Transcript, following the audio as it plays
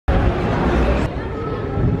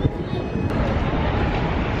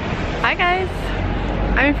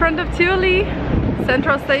I'm in front of Tivoli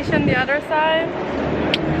Central Station, the other side.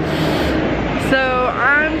 So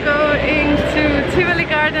I'm going to Tivoli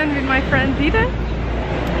Gardens with my friend Ditte,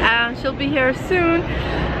 and she'll be here soon.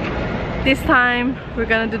 This time we're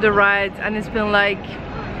gonna do the rides, and it's been like,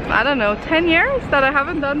 I don't know, 10 years that I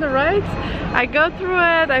haven't done the rides. I go through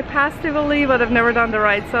it, I pass Tivoli, but I've never done the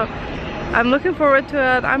ride, so I'm looking forward to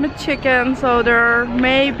it. I'm a chicken, so there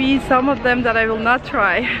may be some of them that I will not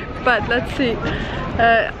try, but let's see.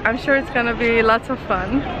 I'm sure it's gonna be lots of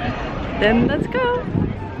fun. Then let's go.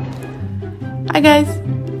 Hi guys,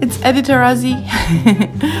 it's Editor Ozzy.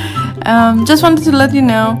 Just wanted to let you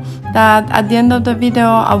know that at the end of the video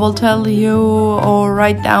I will tell you or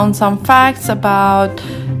write down some facts about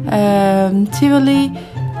Tivoli,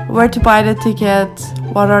 where to buy the tickets,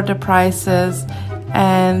 what are the prices,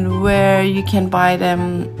 and where you can buy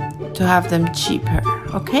them to have them cheaper,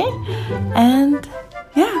 okay? And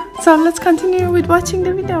yeah, so let's continue with watching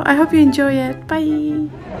the video. I hope you enjoy it. Bye!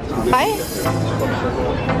 Bye!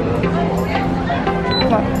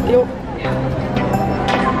 Come on, yo!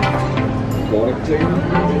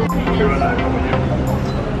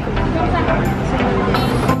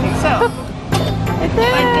 So, I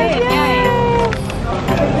did, yay!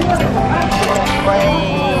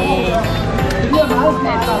 It's not a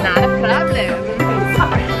problem.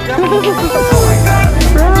 Oh my god.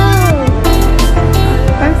 Bro!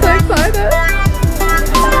 I'm so excited!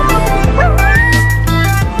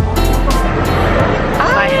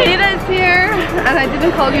 Hi! Ditte is here, and I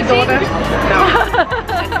didn't call you daughter. No,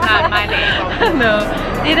 it's not my name. No,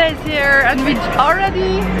 Ditte is here, and we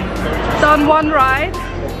already done one ride.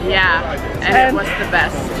 Yeah, and it was the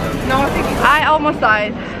best. No, I almost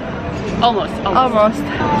died. Almost.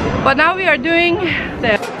 But now we are doing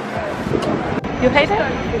this. You hate it?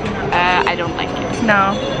 I don't like it.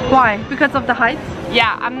 No. Why? Because of the heights?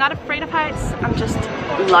 Yeah, I'm not afraid of heights. I'm just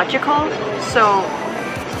logical. So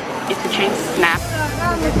if the chain snaps.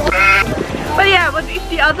 But yeah, but if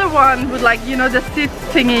the other one would, like, you know, the seat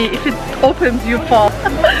thingy, if it opens, you fall.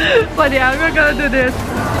 But yeah, we're gonna do this.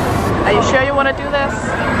 Are you sure you want to do this?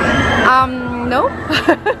 No.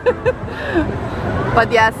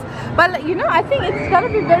 But yes. But you know, I think it's gonna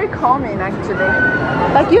be very calming actually.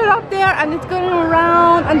 Like, you're up there and it's going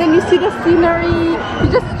around, and then you see the scenery. You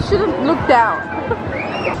just shouldn't look down.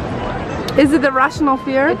 Is it a rational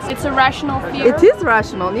fear? It's a rational fear. It is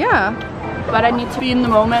rational, yeah. But I need to be in the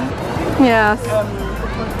moment. Yes.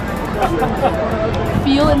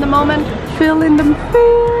 Feel in the moment. Feel in the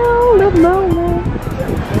moment.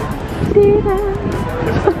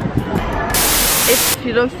 If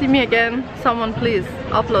you don't see me again, someone please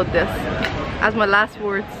upload this as my last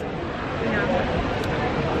words.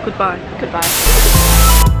 Yeah. Goodbye. Goodbye.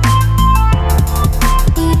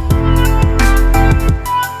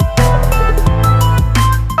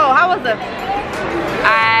 Oh, how was it?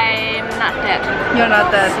 I'm not dead. You're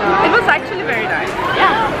not dead. So it was actually very nice.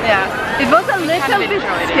 Yeah. Yeah. It was a little bit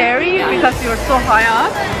scary because you were so high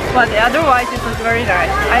up, but otherwise it was very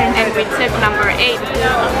nice. I enjoyed it. And we tip number 8.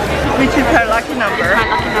 Which is her lucky number. It's my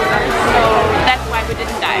lucky number. So that's why we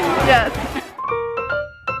didn't die. Yes.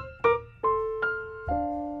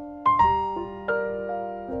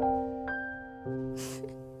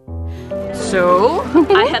 So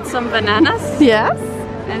I had some bananas. Yes.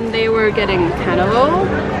 And they were getting kind of old.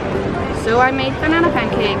 So I made banana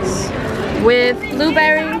pancakes with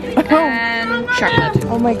blueberry and chocolate.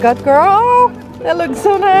 Oh my god, girl! That looks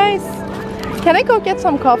so nice! Can I go get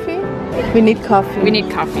some coffee? We need coffee. We need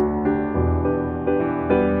coffee.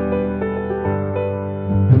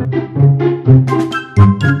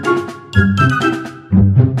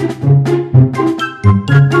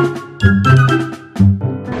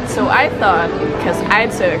 So I thought, because I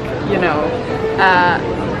took, you know,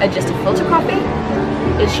 just a filter coffee,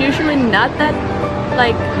 it's usually not that,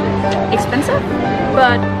 like, expensive,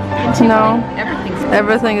 but no,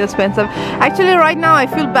 everything's expensive. Actually, right now I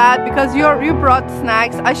feel bad because you brought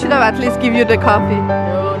snacks. I should have at least give you the coffee.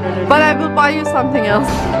 No. But I will buy you something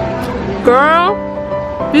else. Girl,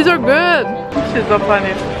 these are good. She's so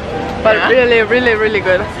funny, but yeah. really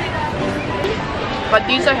good. But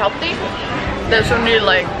these are healthy. There's only,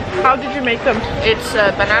 like, how did you make them? It's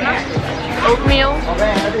banana, oatmeal,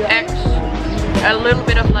 eggs, a little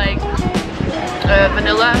bit of, like,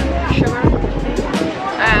 vanilla sugar,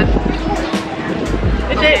 and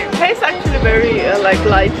it tastes actually very like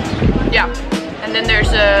light. Yeah, and then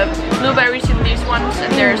there's blueberries in these ones,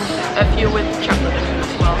 and there's a few with chocolate in it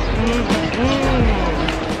as well.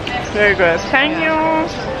 Very good. Thank you.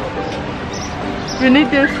 We need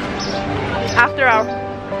this after our,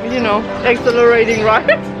 you know, exhilarating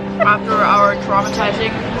ride. After our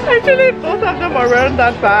traumatizing Actually, both of them weren't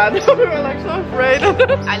that bad. We were like so afraid.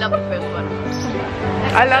 I love the first one.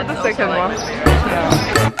 I love the second one. Yeah.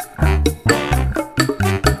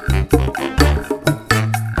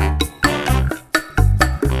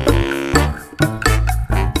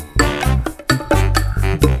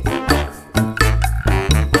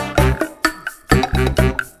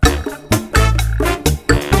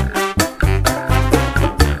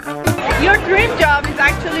 Your dream job is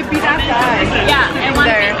actually be that guy. Yeah,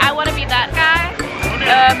 I want to be that guy.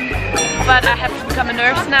 But I have to become a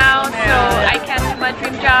nurse now, so I can't do my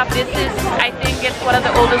dream job. This is, I think it's one of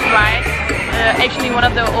the oldest rides. Actually one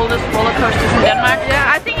of the oldest roller coasters in Denmark. Yeah,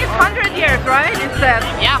 I think it's 100 years, right? It said.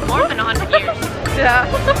 Yeah, more than 100 years. Yeah.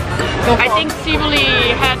 I think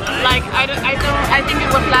Tivoli had like, I think it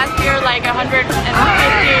was last year like 150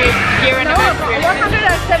 year anniversary.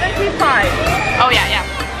 175. Oh yeah, yeah.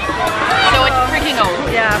 So it's freaking old.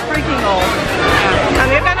 Yeah, freaking old. Yeah.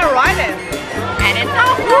 And we're gonna ride it. And it's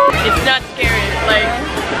awesome. It's not scary. Like,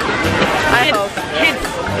 kids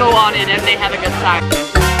go on it and they have a good time.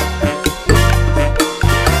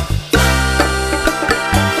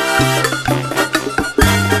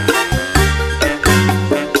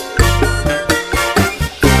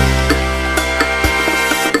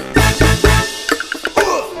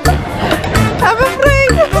 I'm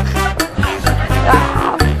afraid.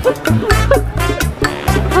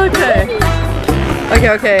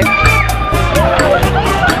 Okay.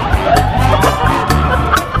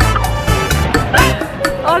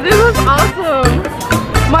 Oh, this was awesome.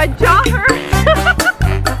 My jaw hurts.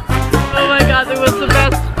 Oh my god, it was the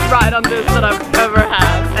best ride on this that I've ever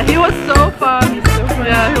had. And he was so fun.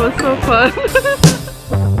 Yeah, he was so fun.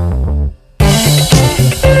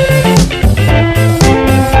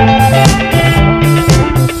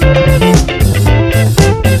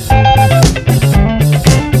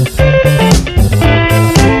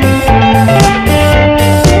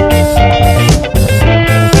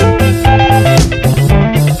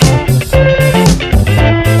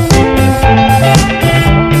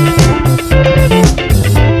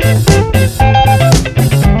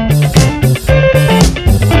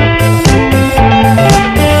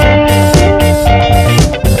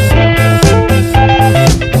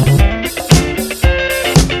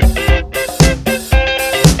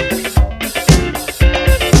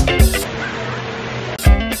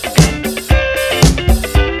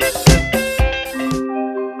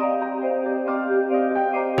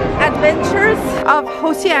 Adventures of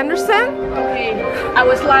H.C. Andersen. Okay, I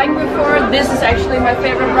was lying before. This is actually my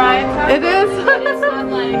favorite ride. It is. But it's not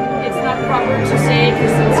like, it's not proper to say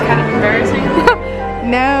because it's kind of embarrassing.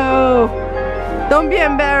 No, don't be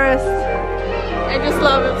embarrassed. I just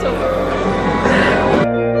love it so much.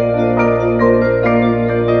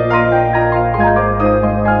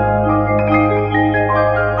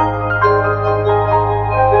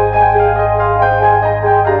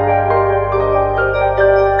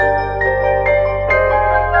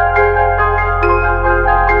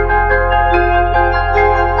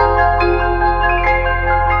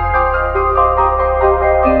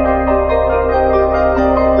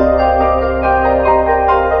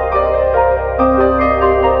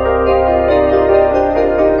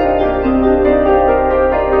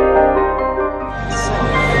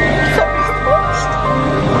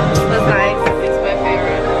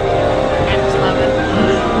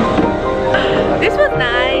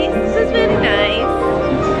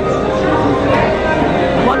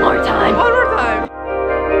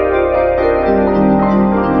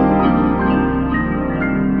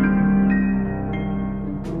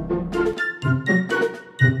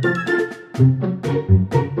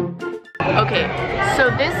 Okay, so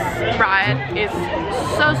this ride is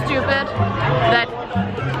so stupid that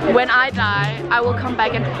when I die, I will come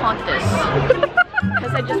back and haunt this.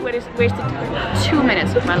 Because I just wasted 2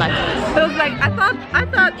 minutes of my life on this. It was like, I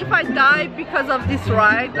thought if I die because of this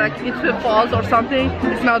ride, like it will fall or something,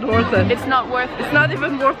 it's not worth it. It's not worth it. It's not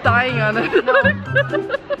even worth dying on it. No.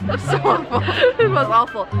 It's so awful. It was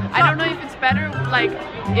awful. I don't know if it's better, like,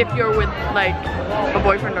 if you're with, like, a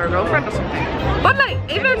boyfriend or a girlfriend or something. But like,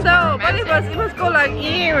 even though, but it was go like,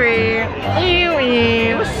 eerie.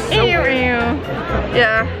 It was so weird.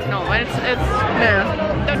 Yeah. No, it's Yeah.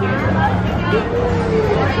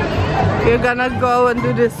 We're gonna go and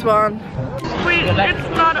do this one. Wait,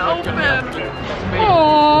 it's not open.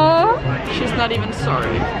 Aww. She's not even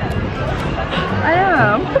sorry. I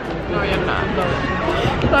am. No, you're not.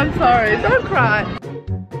 I'm sorry. Don't cry.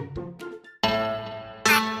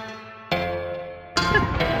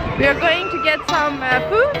 We are going to get some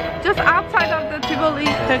food just outside of the Tivoli.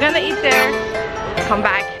 We're gonna eat there. Come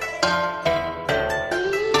back.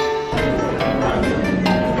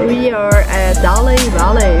 We are at Dalle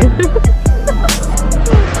Valley.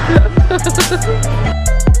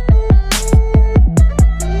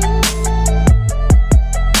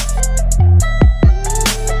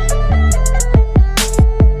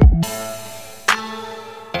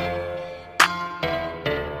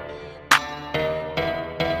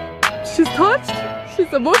 She's touched,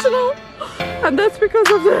 she's emotional, and that's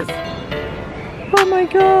because of this. Oh my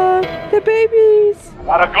god, the babies.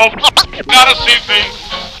 Gotta go, gotta see things,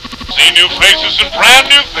 see new faces and brand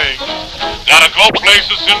new things. Gotta go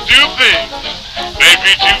places and do things,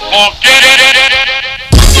 maybe to forget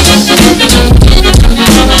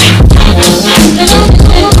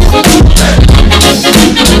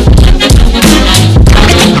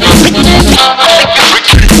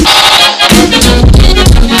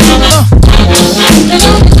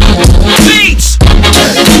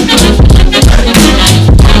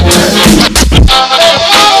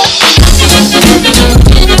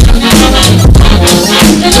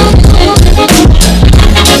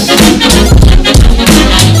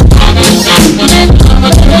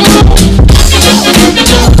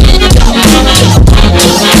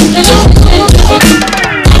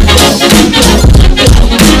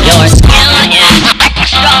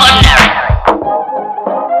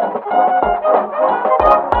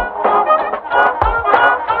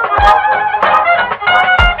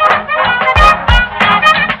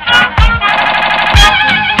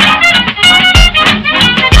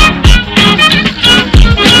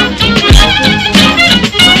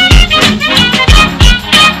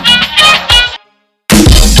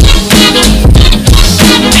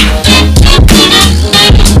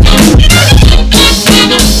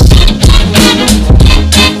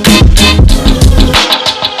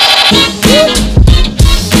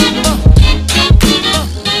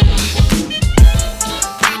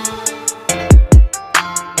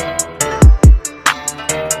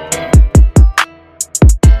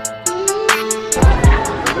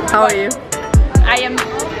How are you? I am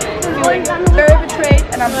feeling very betrayed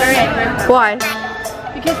and I'm very angry. Why?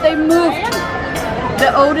 Because they moved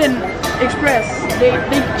the Odin Express. They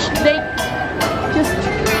just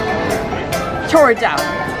tore it down.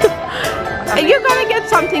 You're gonna get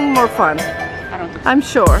something more fun. I don't think so. I'm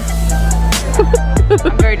sure.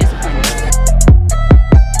 I'm very disappointed.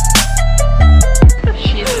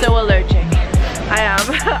 She's so allergic. I am.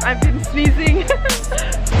 I've been sneezing.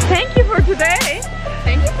 Thank you for today.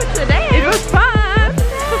 Thank you for today. It was fun.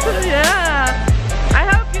 Yeah. I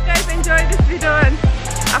hope you guys enjoyed this video, and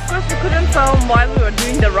of course we couldn't film while we were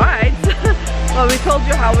doing the rides. Well, we told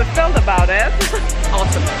you how we felt about it.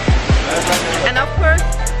 Awesome. And of course,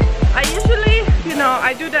 I usually, you know,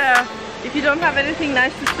 I do the, if you don't have anything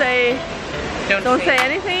nice to say, don't say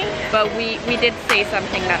anything. But we did say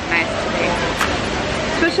something not nice today.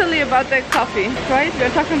 Especially about the coffee, right? We're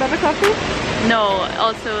talking about the coffee? No,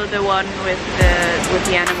 also the one with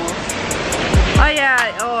the animals. Oh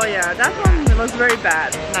yeah, that one was very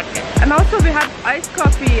bad. Not good. And also we had iced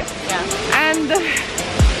coffee. Yeah. And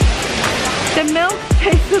the milk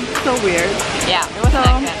tasted so weird. Yeah, it wasn't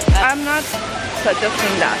So that good. I'm not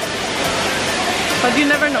suggesting that. But you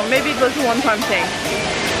never know, maybe it was a one-time thing.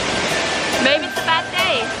 Maybe it's a bad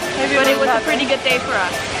day. Maybe but it was a bad pretty good day for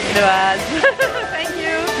us. It was. Thank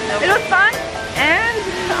you. It was fun. And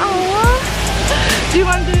do you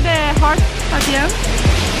want to do the heart at the end?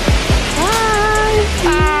 Bye.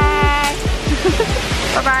 Bye.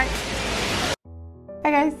 Bye-bye.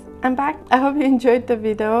 Hi guys, I'm back. I hope you enjoyed the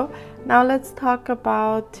video. Now let's talk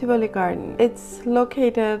about Tivoli Gardens. It's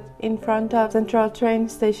located in front of Central train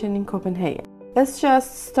station in Copenhagen. Let's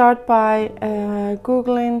just start by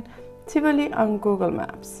googling Tivoli on Google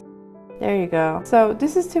Maps. There you go. So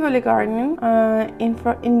this is Tivoli Garden in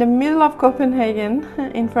the middle of Copenhagen,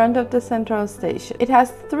 in front of the central station. It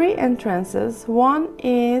has 3 entrances. One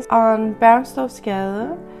is on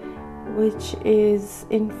Danhostel, which is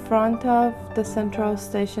in front of the central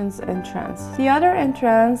station's entrance. The other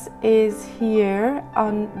entrance is here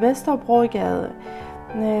on Vesterbrogade,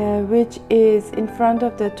 which is in front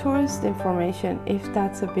of the tourist information, if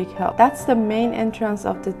that's a big help. That's the main entrance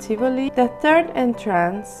of the Tivoli. The third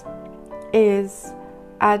entrance is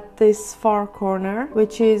at this far corner,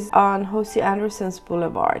 which is on H.C. Andersen's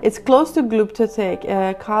Boulevard. It's close to Glyptotek,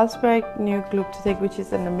 Carlsberg near Glyptotek, which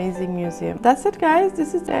is an amazing museum. That's it guys,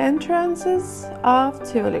 this is the entrances of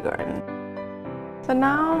Tivoli Garden. So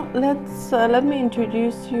now let me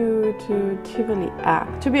introduce you to Tivoli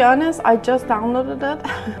app. To be honest, I just downloaded it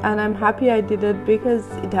and I'm happy I did it because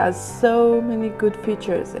it has so many good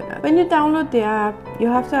features in it. When you download the app, you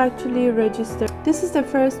have to actually register. This is the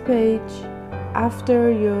first page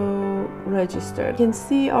after you registered. You can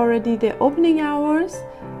see already the opening hours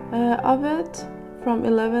of it from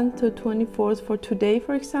 11th to 24th for today,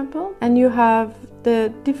 for example. And you have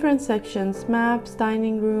the different sections: maps,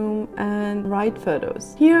 dining room, and ride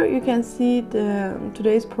photos. Here you can see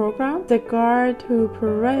today's program, the guard who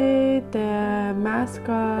parade, the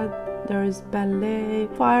mascot, there is ballet,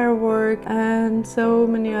 firework, and so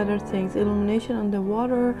many other things, illumination on the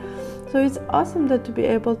water. So it's awesome that to be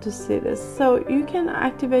able to see this. So you can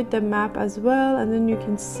activate the map as well, and then you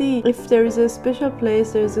can see if there is a special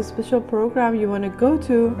place, there is a special program you want to go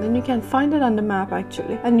to, then you can find it on the map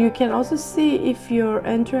actually. And you can also see if your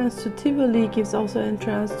entrance to Tivoli gives also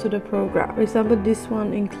entrance to the program. For example, this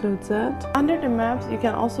one includes it. Under the maps you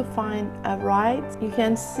can also find a ride. You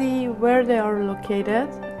can see where they are located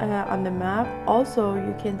on the map. Also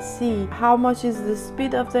you can see how much is the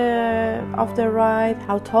speed of the ride,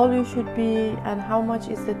 how tall you should be, and how much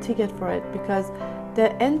is the ticket for it, because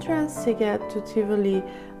the entrance ticket to Tivoli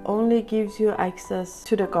only gives you access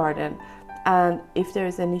to the garden and if there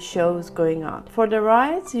is any shows going on. For the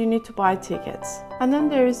rides you need to buy tickets. And then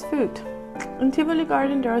there is food. In Tivoli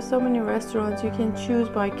Garden there are so many restaurants. You can choose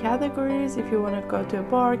by categories. If you want to go to a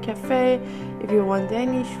bar, cafe, if you want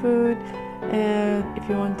Danish food, and if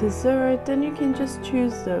you want dessert, then you can just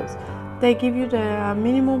choose those. They give you the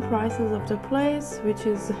minimum prices of the place, which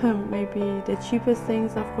is maybe the cheapest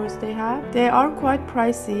things of course they have. They are quite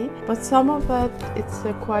pricey, but some of it it's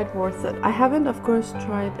quite worth it. I haven't of course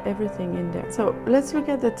tried everything in there. So let's look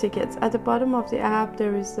at the tickets. At the bottom of the app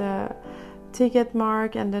there is a ticket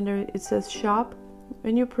mark, and then it says shop.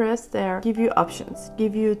 When you press there, give you options.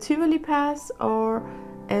 Give you Tivoli pass or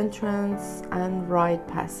entrance and ride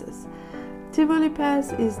passes. Tivoli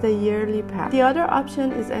pass is the yearly pass. The other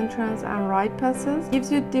option is entrance and ride passes.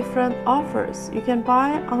 Gives you different offers. You can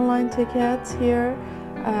buy online tickets here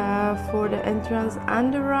for the entrance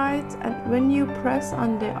and the rides, and when you press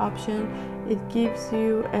on the option, it gives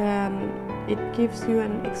you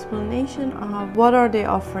an explanation of what are they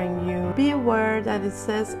offering you. Be aware that it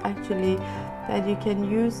says actually that you can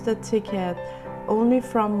use the ticket only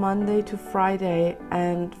from Monday to Friday,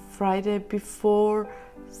 and Friday before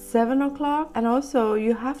 7 o'clock, and also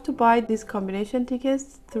you have to buy these combination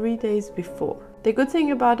tickets 3 days before. The good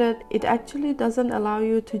thing about it, it actually doesn't allow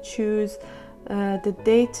you to choose the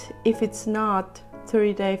date if it's not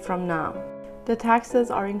 3 days from now. The taxes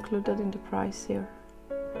are included in the price here.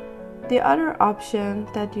 The other option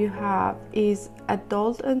that you have is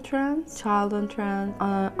adult entrance, child entrance,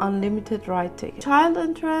 unlimited ride ticket. Child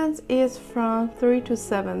entrance is from 3 to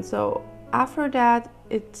 7, so after that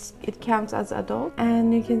it counts as adult,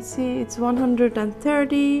 and you can see it's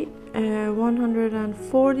 130,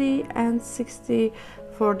 140 and 60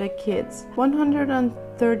 for the kids.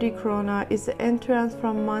 130 krona is the entrance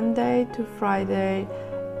from Monday to Friday,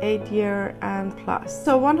 8 year and plus.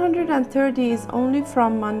 So 130 is only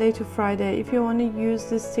from Monday to Friday. If you want to use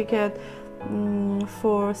this ticket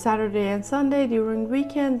for Saturday and Sunday during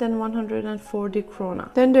weekend, then 140 krona.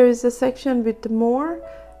 Then there is a section with more.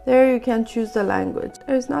 There you can choose the language.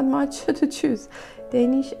 There's not much to choose,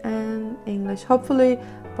 Danish and English. Hopefully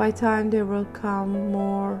by time there will come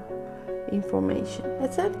more information.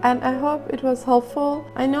 That's it, and I hope it was helpful.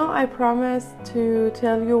 I know I promised to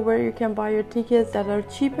tell you where you can buy your tickets that are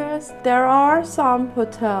cheapest. There are some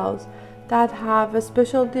hotels that have a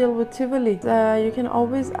special deal with Tivoli. You can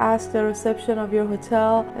always ask the reception of your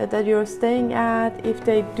hotel that you're staying at if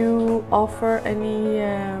they do offer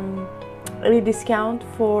any discount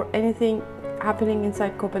for anything happening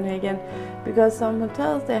inside Copenhagen, because some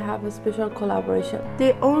hotels they have a special collaboration.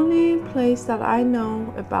 The only place that I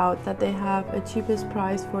know about that they have a cheapest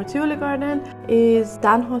price for Tivoli Garden is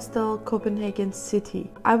Danhostel Copenhagen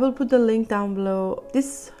City. I will put the link down below.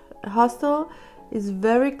 This hostel is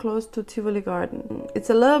very close to Tivoli Garden. It's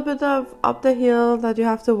a little bit of up the hill that you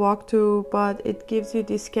have to walk to, but it gives you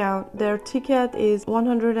discount. Their ticket is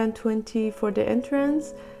 120 for the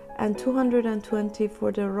entrance and 220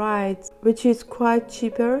 for the rides, which is quite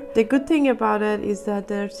cheaper. The good thing about it is that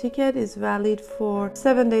their ticket is valid for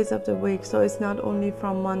 7 days of the week, so it's not only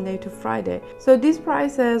from Monday to Friday. So these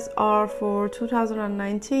prices are for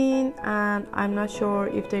 2019, and I'm not sure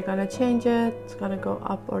if they're gonna change it. It's gonna go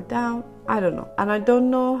up or down, I don't know. And I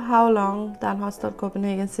don't know how long Danhostel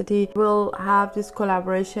Copenhagen City will have this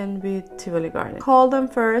collaboration with Tivoli Garden. Call them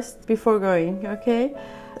first before going, okay?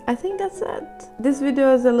 I think that's it. This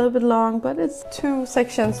video is a little bit long, but it's 2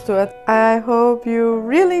 sections to it. I hope you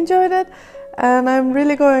really enjoyed it, and I'm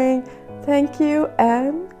really going. Thank you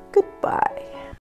and goodbye.